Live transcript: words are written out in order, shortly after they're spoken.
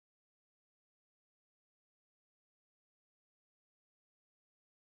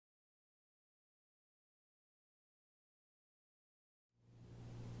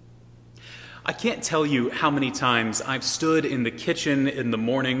I can't tell you how many times I've stood in the kitchen in the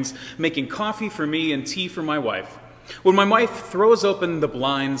mornings making coffee for me and tea for my wife. When my wife throws open the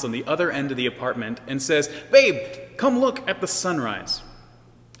blinds on the other end of the apartment and says, "Babe, come look at the sunrise."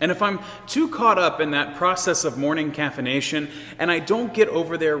 And if I'm too caught up in that process of morning caffeination and I don't get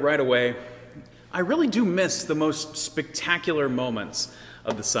over there right away, I really do miss the most spectacular moments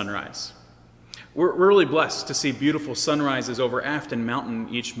of the sunrise. We're really blessed to see beautiful sunrises over Afton Mountain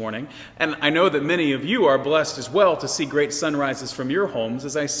each morning, and I know that many of you are blessed as well to see great sunrises from your homes,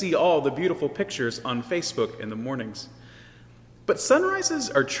 as I see all the beautiful pictures on Facebook in the mornings. But sunrises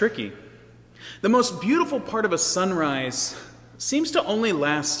are tricky. The most beautiful part of a sunrise seems to only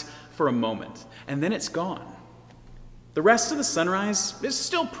last for a moment, and then it's gone. The rest of the sunrise is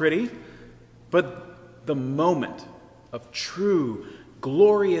still pretty, but the moment of true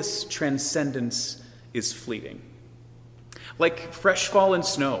glorious transcendence is fleeting. Like fresh fallen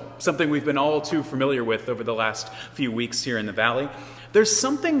snow, something we've been all too familiar with over the last few weeks here in the valley, there's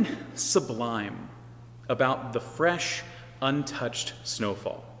something sublime about the fresh, untouched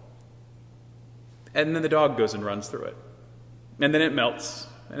snowfall. And then the dog goes and runs through it. And then it melts,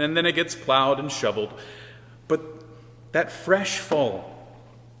 and then it gets plowed and shoveled. But that fresh fall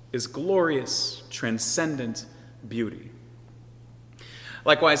is glorious, transcendent beauty.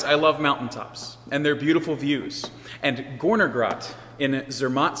 Likewise, I love mountaintops and their beautiful views. And Gornergrat in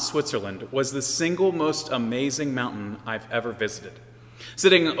Zermatt, Switzerland was the single most amazing mountain I've ever visited.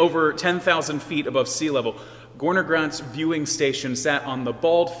 Sitting over 10,000 feet above sea level, Gornergrat's viewing station sat on the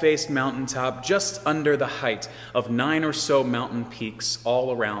bald-faced mountaintop just under the height of 9 or so mountain peaks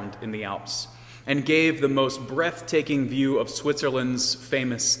all around in the Alps, and gave the most breathtaking view of Switzerland's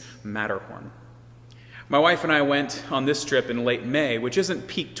famous Matterhorn. My wife and I went on this trip in late May, which isn't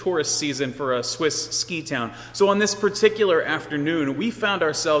peak tourist season for a Swiss ski town. So on this particular afternoon, we found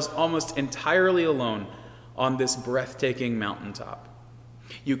ourselves almost entirely alone on this breathtaking mountaintop.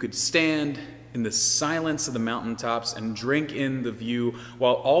 You could stand in the silence of the mountaintops and drink in the view,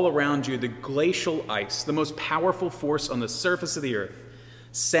 while all around you the glacial ice, the most powerful force on the surface of the earth,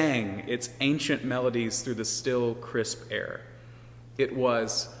 sang its ancient melodies through the still, crisp air. It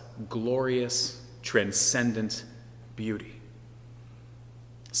was glorious, transcendent beauty.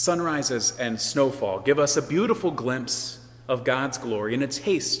 Sunrises and snowfall give us a beautiful glimpse of God's glory and a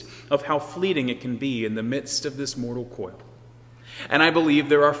taste of how fleeting it can be in the midst of this mortal coil. And I believe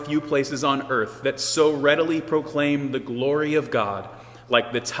there are few places on earth that so readily proclaim the glory of God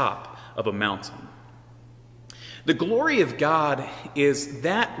like the top of a mountain. The glory of God is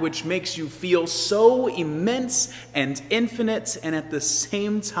that which makes you feel so immense and infinite and at the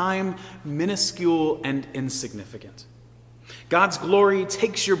same time minuscule and insignificant. God's glory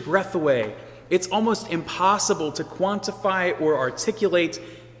takes your breath away. It's almost impossible to quantify or articulate,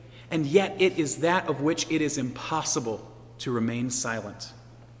 and yet it is that of which it is impossible to remain silent.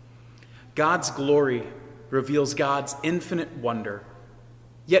 God's glory reveals God's infinite wonder,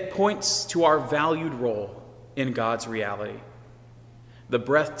 yet points to our valued role in God's reality. The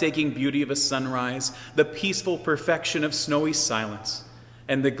breathtaking beauty of a sunrise, the peaceful perfection of snowy silence,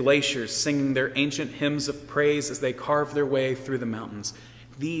 and the glaciers singing their ancient hymns of praise as they carve their way through the mountains.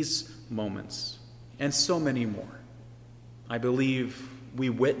 These moments, and so many more, I believe we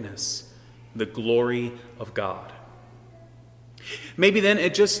witness the glory of God. Maybe then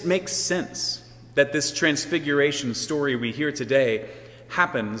it just makes sense that this transfiguration story we hear today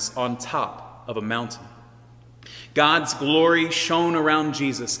happens on top of a mountain. God's glory shone around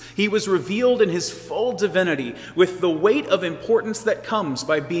Jesus. He was revealed in his full divinity with the weight of importance that comes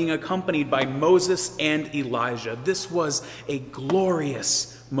by being accompanied by Moses and Elijah. This was a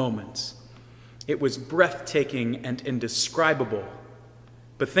glorious moment. It was breathtaking and indescribable.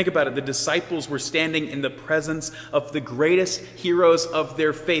 But think about it, the disciples were standing in the presence of the greatest heroes of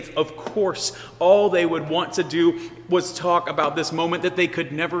their faith. Of course, all they would want to do was talk about this moment that they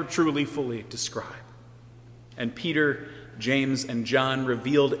could never truly fully describe. And Peter, James, and John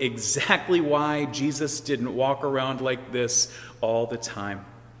revealed exactly why Jesus didn't walk around like this all the time.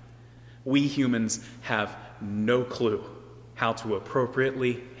 We humans have no clue how to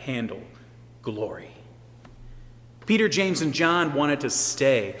appropriately handle glory. Peter, James, and John wanted to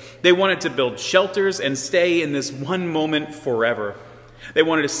stay. They wanted to build shelters and stay in this one moment forever. They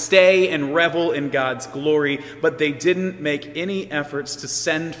wanted to stay and revel in God's glory, but they didn't make any efforts to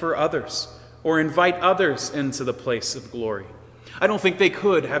send for others or invite others into the place of glory. I don't think they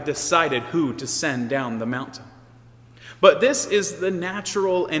could have decided who to send down the mountain. But this is the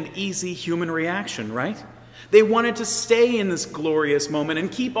natural and easy human reaction, right? They wanted to stay in this glorious moment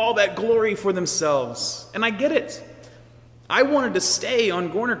and keep all that glory for themselves. And I get it. I wanted to stay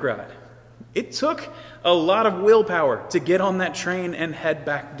on Gornergrat. It took a lot of willpower to get on that train and head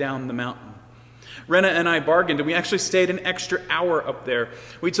back down the mountain. Rena and I bargained, and we actually stayed an extra hour up there.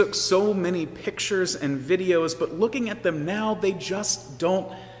 We took so many pictures and videos, but looking at them now, they just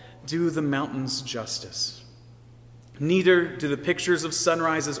don't do the mountains justice. Neither do the pictures of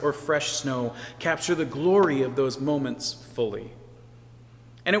sunrises or fresh snow capture the glory of those moments fully.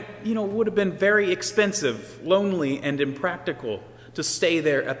 And it, would have been very expensive, lonely, and impractical to stay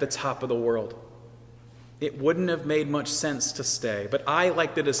there at the top of the world. It wouldn't have made much sense to stay, but I,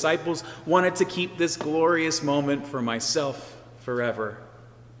 like the disciples, wanted to keep this glorious moment for myself forever.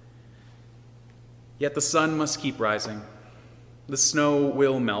 Yet the sun must keep rising, the snow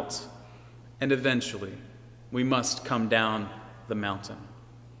will melt, and eventually we must come down the mountain.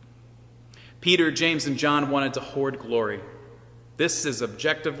 Peter, James, and John wanted to hoard glory. This is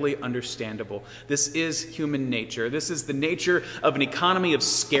objectively understandable. This is human nature. This is the nature of an economy of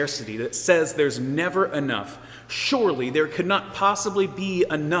scarcity that says there's never enough. Surely there could not possibly be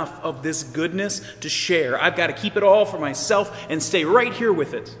enough of this goodness to share. I've got to keep it all for myself and stay right here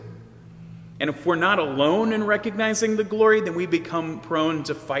with it. And if we're not alone in recognizing the glory, then we become prone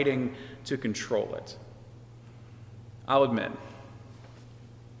to fighting to control it. I'll admit,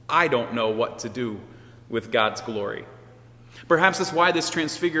 I don't know what to do with God's glory. Perhaps that's why this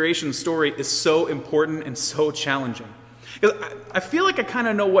transfiguration story is so important and so challenging. I feel like I kind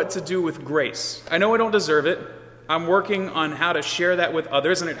of know what to do with grace. I know I don't deserve it. I'm working on how to share that with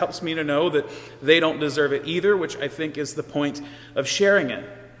others, and it helps me to know that they don't deserve it either, which I think is the point of sharing it.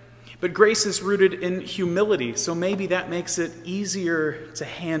 But grace is rooted in humility, so maybe that makes it easier to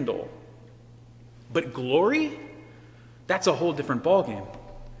handle. But glory? That's a whole different ballgame.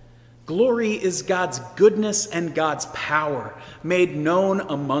 Glory is God's goodness and God's power made known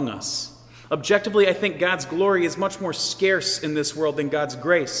among us. Objectively, I think God's glory is much more scarce in this world than God's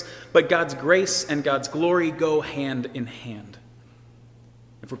grace, but God's grace and God's glory go hand in hand.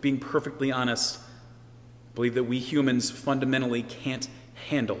 If we're being perfectly honest, I believe that we humans fundamentally can't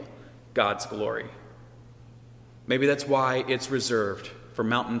handle God's glory. Maybe that's why it's reserved for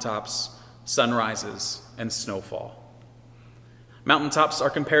mountaintops, sunrises, and snowfall. Mountaintops are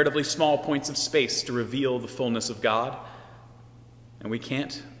comparatively small points of space to reveal the fullness of God, and we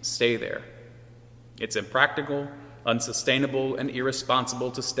can't stay there. It's impractical, unsustainable, and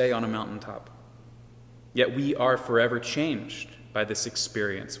irresponsible to stay on a mountaintop. Yet we are forever changed by this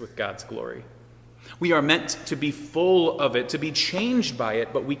experience with God's glory. We are meant to be full of it, to be changed by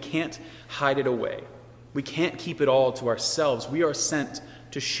it, but we can't hide it away. We can't keep it all to ourselves. We are sent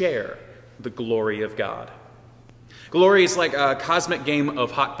to share the glory of God. Glory is like a cosmic game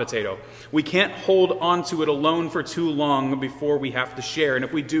of hot potato. We can't hold on to it alone for too long before we have to share, and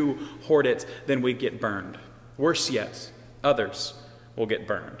if we do hoard it, then we get burned. Worse yet, others will get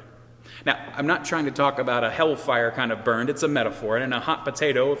burned. Now, I'm not trying to talk about a hellfire kind of burned. It's a metaphor, and in a hot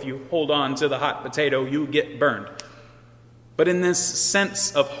potato, if you hold on to the hot potato, you get burned. But in this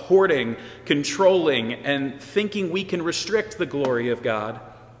sense of hoarding, controlling, and thinking we can restrict the glory of God,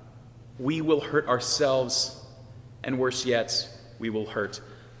 we will hurt ourselves, and worse yet, we will hurt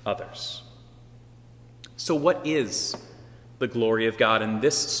others. So what is the glory of God in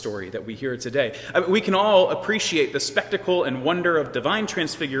this story that we hear today? We can all appreciate the spectacle and wonder of divine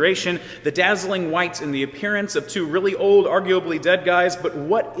transfiguration, the dazzling white and the appearance of two really old, arguably dead guys, but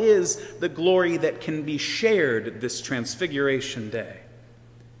what is the glory that can be shared this transfiguration day?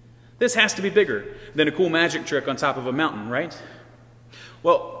 This has to be bigger than a cool magic trick on top of a mountain, right?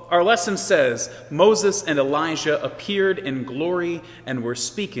 Well, our lesson says Moses and Elijah appeared in glory and were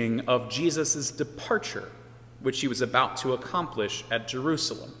speaking of Jesus' departure, which he was about to accomplish at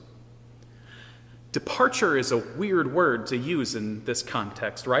Jerusalem. Departure is a weird word to use in this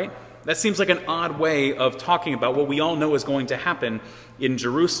context, right? That seems like an odd way of talking about what we all know is going to happen in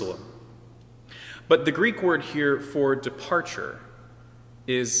Jerusalem. But the Greek word here for departure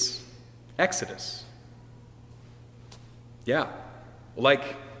is exodus. Yeah.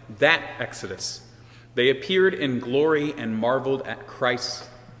 Like that exodus, they appeared in glory and marveled at Christ's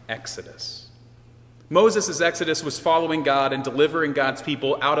exodus. Moses' exodus was following God and delivering God's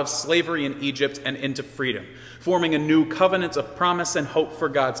people out of slavery in Egypt and into freedom, forming a new covenant of promise and hope for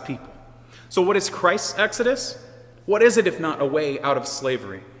God's people. So what is Christ's exodus? What is it if not a way out of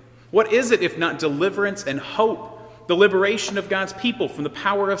slavery? What is it if not deliverance and hope, the liberation of God's people from the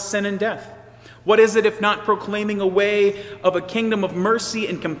power of sin and death? What is it if not proclaiming a way of a kingdom of mercy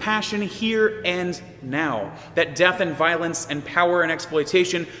and compassion here and now, that death and violence and power and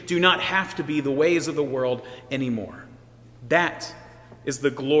exploitation do not have to be the ways of the world anymore? That is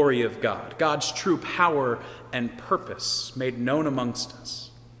the glory of God, God's true power and purpose made known amongst us.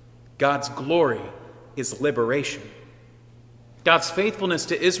 God's glory is liberation. God's faithfulness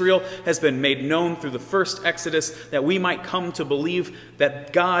to Israel has been made known through the first Exodus, that we might come to believe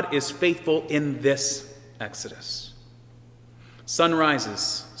that God is faithful in this Exodus.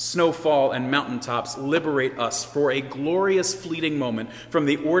 Sunrises, snowfall, and mountaintops liberate us for a glorious fleeting moment from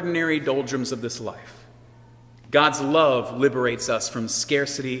the ordinary doldrums of this life. God's love liberates us from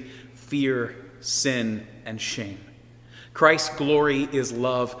scarcity, fear, sin, and shame. Christ's glory is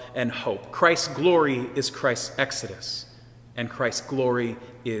love and hope. Christ's glory is Christ's Exodus. And Christ's glory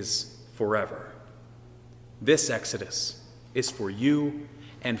is forever. This Exodus is for you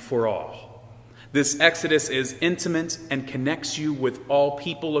and for all. This Exodus is intimate and connects you with all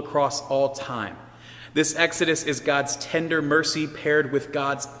people across all time. This Exodus is God's tender mercy paired with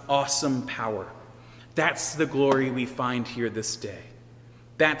God's awesome power. That's the glory we find here this day.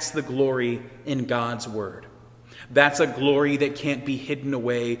 That's the glory in God's word. That's a glory that can't be hidden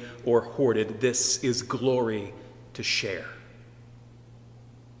away or hoarded. This is glory to share.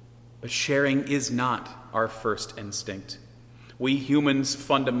 But sharing is not our first instinct. We humans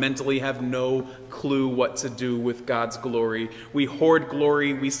fundamentally have no clue what to do with God's glory. We hoard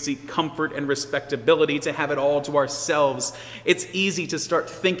glory, we seek comfort and respectability to have it all to ourselves. It's easy to start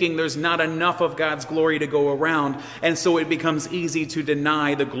thinking there's not enough of God's glory to go around, and so it becomes easy to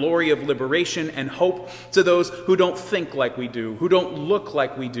deny the glory of liberation and hope to those who don't think like we do, who don't look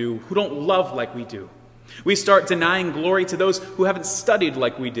like we do, who don't love like we do. We start denying glory to those who haven't studied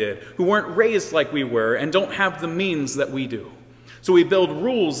like we did, who weren't raised like we were, and don't have the means that we do. So we build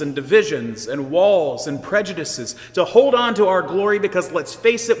rules and divisions and walls and prejudices to hold on to our glory because, let's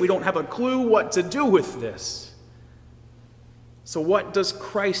face it, we don't have a clue what to do with this. So what does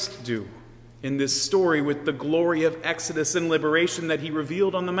Christ do in this story with the glory of Exodus and liberation that he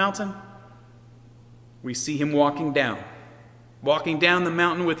revealed on the mountain? We see him walking down the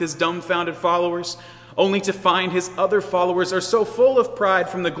mountain with his dumbfounded followers, only to find his other followers are so full of pride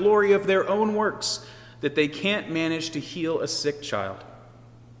from the glory of their own works that they can't manage to heal a sick child.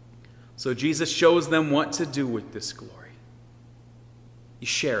 So Jesus shows them what to do with this glory. You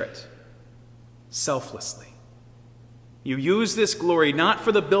share it selflessly. You use this glory not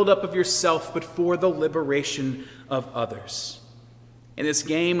for the buildup of yourself, but for the liberation of others. In this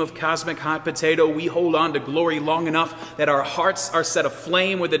game of cosmic hot potato, we hold on to glory long enough that our hearts are set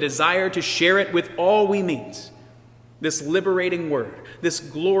aflame with a desire to share it with all we meet. This liberating word, this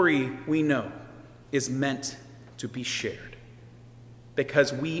glory we know, is meant to be shared.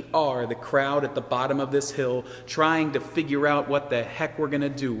 Because we are the crowd at the bottom of this hill trying to figure out what the heck we're going to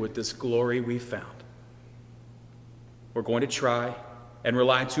do with this glory we found. We're going to try and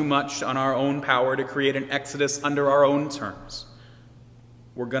rely too much on our own power to create an exodus under our own terms.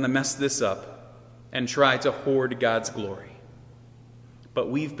 We're going to mess this up and try to hoard God's glory. But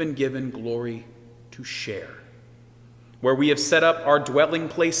we've been given glory to share. Where we have set up our dwelling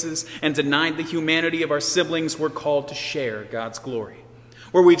places and denied the humanity of our siblings, we're called to share God's glory.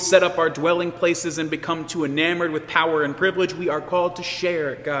 Where we've set up our dwelling places and become too enamored with power and privilege, we are called to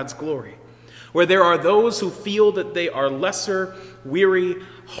share God's glory. Where there are those who feel that they are lesser, weary,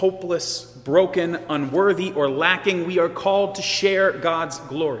 hopeless, broken, unworthy, or lacking, we are called to share God's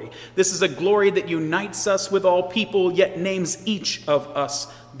glory. This is a glory that unites us with all people, yet names each of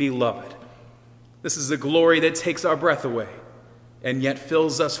us beloved. This is a glory that takes our breath away, and yet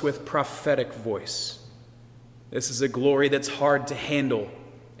fills us with prophetic voice. This is a glory that's hard to handle,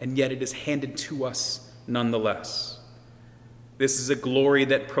 and yet it is handed to us nonetheless. This is a glory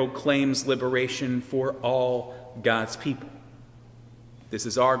that proclaims liberation for all God's people. This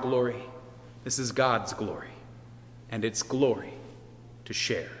is our glory. This is God's glory, and it's glory to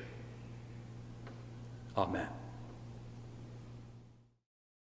share. Amen.